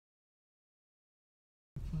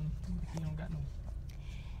He don't got no.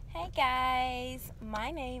 Hey guys,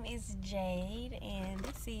 my name is Jade, and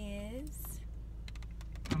this is.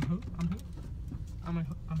 I'm who? I'm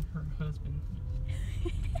her husband.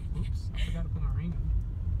 Oops, I forgot to put my ring on.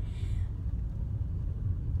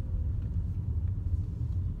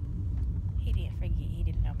 He didn't forget. He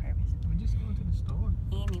did it on purpose. We're just going to the store.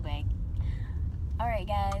 Anyway, all right,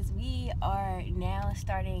 guys, we are now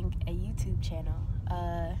starting a YouTube channel.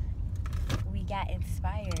 We got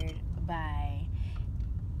inspired by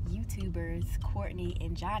YouTubers Courtney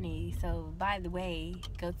and Johnny. So, by the way,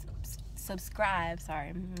 go subscribe.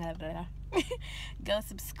 Sorry, blah, blah, blah. Go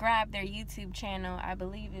subscribe their YouTube channel. I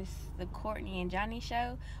believe it's the Courtney and Johnny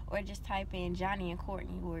Show, or just type in Johnny and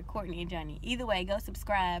Courtney or Courtney and Johnny. Either way, go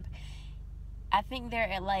subscribe. I think they're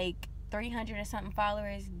at like 300 or something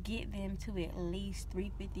followers. Get them to at least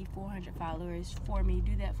 350, 400 followers for me.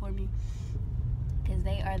 Do that for me, because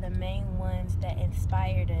they are the main ones that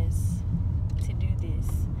inspired us to do this.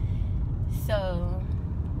 So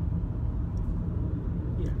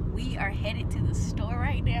yeah, we are headed to the store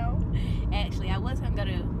right now. Actually, I wasn't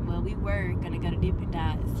gonna, well, we were gonna go to Dippin'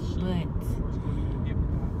 Dots, but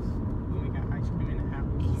we got ice cream in the house.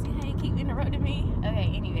 You see how you keep interrupting me?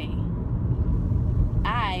 Okay, anyway,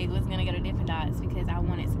 I was gonna go to Dippin' Dots because I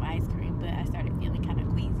wanted some ice cream, but I started feeling kind of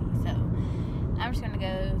queasy, so I'm just gonna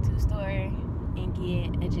go to the store and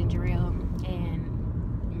get a ginger ale and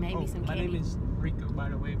maybe some candy. My name is Rico, by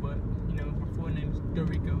the way, but you know, her full name is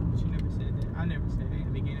Doerico. She never said that. I never said it in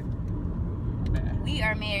the beginning. Bad. We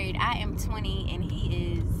are married. I am 20 and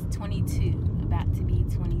he is 22, about to be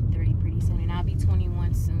 23 pretty soon, and I'll be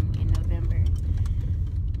 21 soon in November.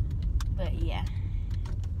 But yeah,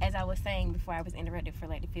 as I was saying before I was interrupted for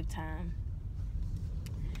like the 5th time.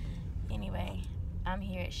 Anyway, I'm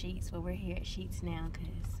here at Sheetz. Well, we're here at Sheetz now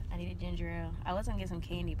because I need a ginger ale. I was gonna get some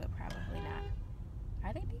candy, but probably not.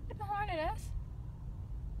 Are they beeping the horn at us?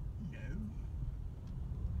 No.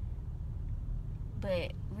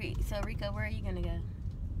 But, so Rico, where are you gonna go?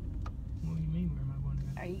 What do you mean, where am I going to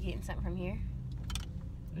go? Are you getting something from here?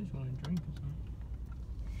 I just want to drink or something.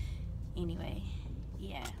 Anyway,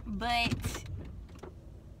 yeah. But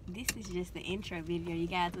this is just the intro video. You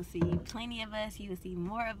guys will see plenty of us. You will see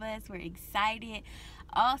more of us. We're excited.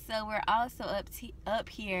 Also, we're also up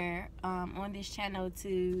here on this channel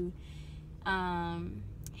to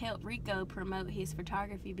help Rico promote his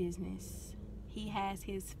photography business. He has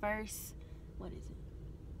his first, what is it?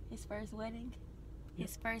 His first wedding? Yep.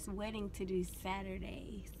 His first wedding to do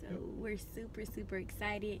Saturday. So we're super, super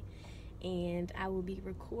excited. And I will be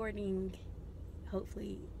recording,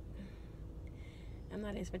 hopefully. I'm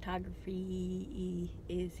not as photography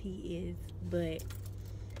as he is, but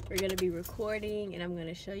we're gonna be recording and I'm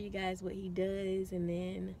gonna show you guys what he does, and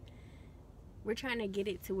then we're trying to get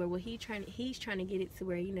it to where, well, he's trying to get it to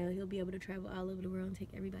where, you know, he'll be able to travel all over the world and take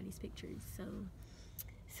everybody's pictures. So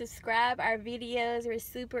subscribe our videos. We're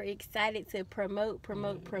super excited to promote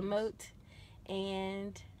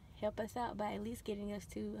and help us out by at least getting us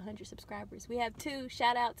to 100 subscribers. We have 2.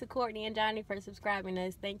 Shout out to Courtney and Johnny for subscribing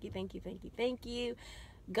us. Thank you, thank you, thank you, thank you.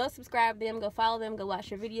 Go subscribe them, go follow them, go watch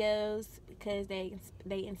their videos because they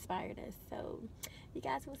inspired us. So you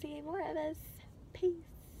guys will see more of us. Peace.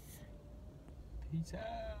 Peace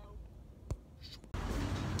out.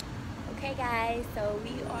 Okay guys, so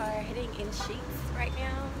we are heading in Sheetz right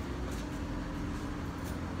now.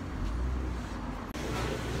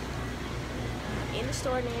 In the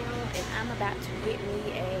store now, and I'm about to get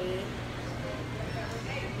me a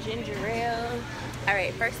ginger ale.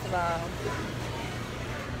 Alright, first of all,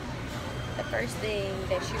 the first thing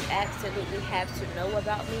that you absolutely have to know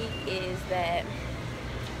about me is that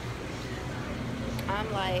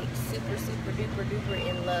I'm like super, super duper duper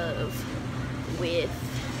in love with,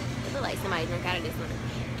 it looks like somebody drank out of this one,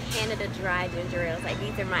 Canada Dry ginger ales. Like,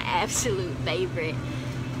 these are my absolute favorite.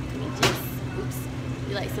 Let me just, oops.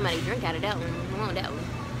 You like somebody drink out of that one. I want that one.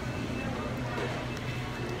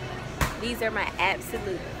 These are my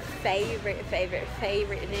absolute favorite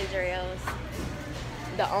ginger ales.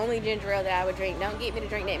 The only ginger ale that I would drink. Don't get me to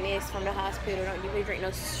drink that mist from the hospital. Don't get me to drink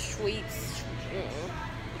no sweets.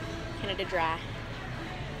 Canada Dry.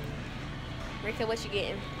 Rika, what you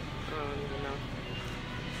getting? I don't even know.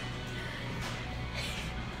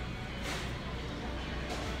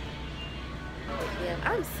 Yeah,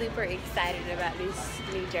 I'm super excited about this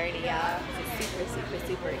new journey, y'all. It's super, super,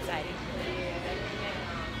 super exciting.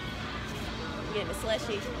 Getting a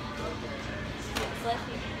slushy.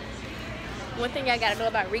 One thing I gotta know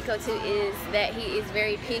about Rico too is that he is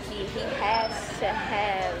very picky. He has to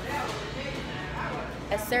have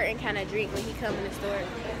a certain kind of drink when he comes in the store,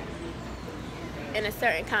 and a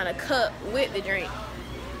certain kind of cup with the drink.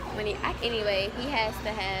 Anyway, he has to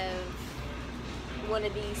have one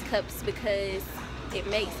of these cups because it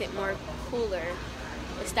makes it more cooler.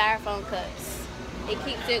 The styrofoam cups. It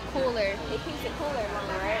keeps it cooler. It keeps it cooler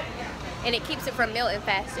longer, right? And it keeps it from melting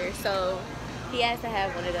faster. So he has to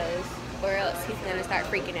have one of those, or else he's gonna start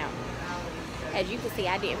freaking out. As you can see,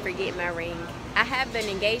 I didn't forget my ring. I have an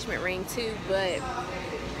engagement ring too, but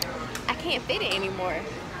I can't fit it anymore.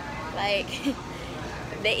 Like,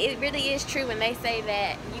 it really is true when they say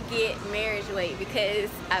that you get marriage weight,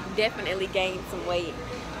 because I've definitely gained some weight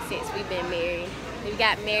since we've been married. We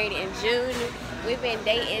got married in June. We've been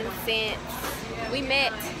dating since we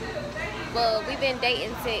met. Well, we've been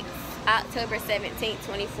dating since October 17th,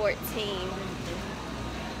 2014.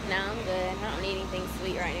 No, I'm good. I don't need anything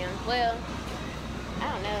sweet right now. Well,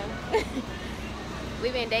 I don't know.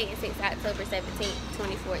 We've been dating since October 17th,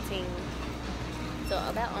 2014. So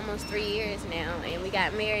about almost 3 years now. And we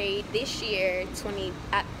got married this year, June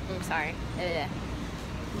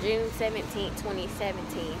 17th,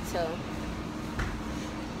 2017. So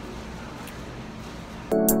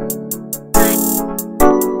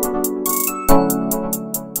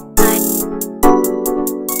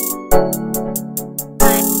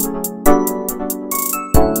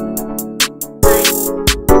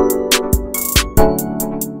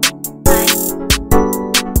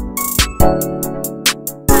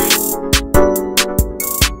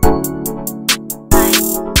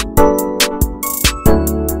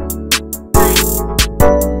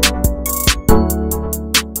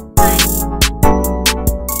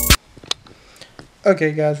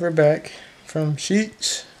Okay, guys, we're back from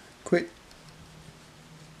Sheets. Quick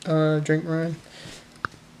drink run.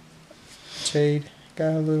 Jade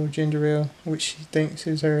got a little ginger ale, which she thinks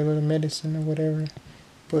is her little medicine or whatever.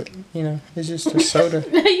 But, you know, it's just a soda.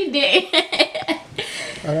 No, you didn't. I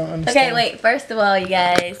don't understand. Okay, wait. First of all, you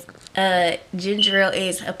guys, ginger ale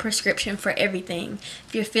is a prescription for everything.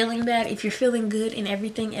 If you're feeling bad, if you're feeling good, and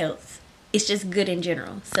everything else, it's just good in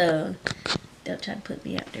general. So don't try to put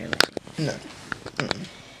me out there like that. No.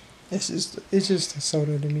 It's just a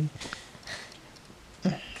soda to me.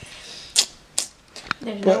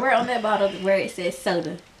 There's nowhere on that bottle where it says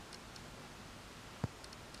soda.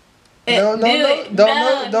 No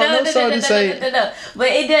soda say. No. But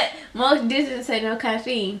it does. Most doesn't say no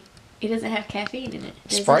caffeine. It doesn't have caffeine in it.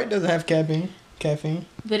 Sprite doesn't have caffeine.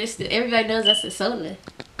 But it's still, everybody knows that's a soda.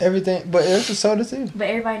 Everything, but it's a soda too. But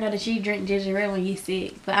everybody know that you drink ginger ale when you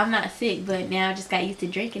sick. But I'm not sick. But now I just got used to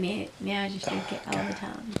drinking it. Now I just drink it all the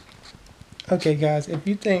time. Okay, guys, if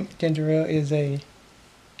you think ginger ale is a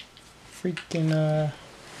freaking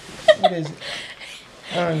what is it?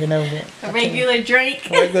 I don't even know what. A regular drink.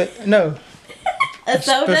 No. A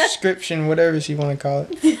soda. Prescription, whatever you want to call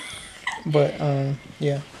it. But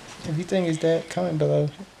yeah. If you think it's that, comment below.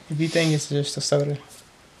 If you think it's just a soda,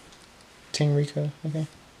 Team Rico, okay?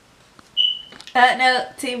 No,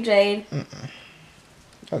 Team Jade.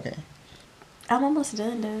 Okay. I'm almost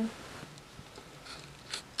done though.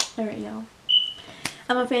 Alright, y'all.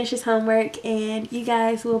 I'm gonna finish this homework, and you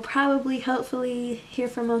guys will probably, hopefully, hear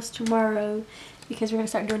from us tomorrow, because we're gonna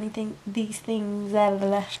start doing these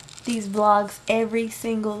vlogs every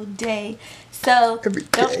single day. So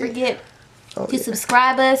don't forget to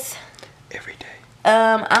subscribe us every day.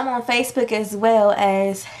 I'm on Facebook as well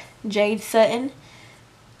as Jade Sutton.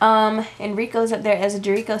 And Rico's up there as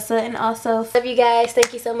Doerico Sutton also. Love you guys.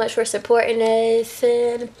 Thank you so much for supporting us,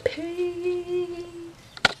 and peace.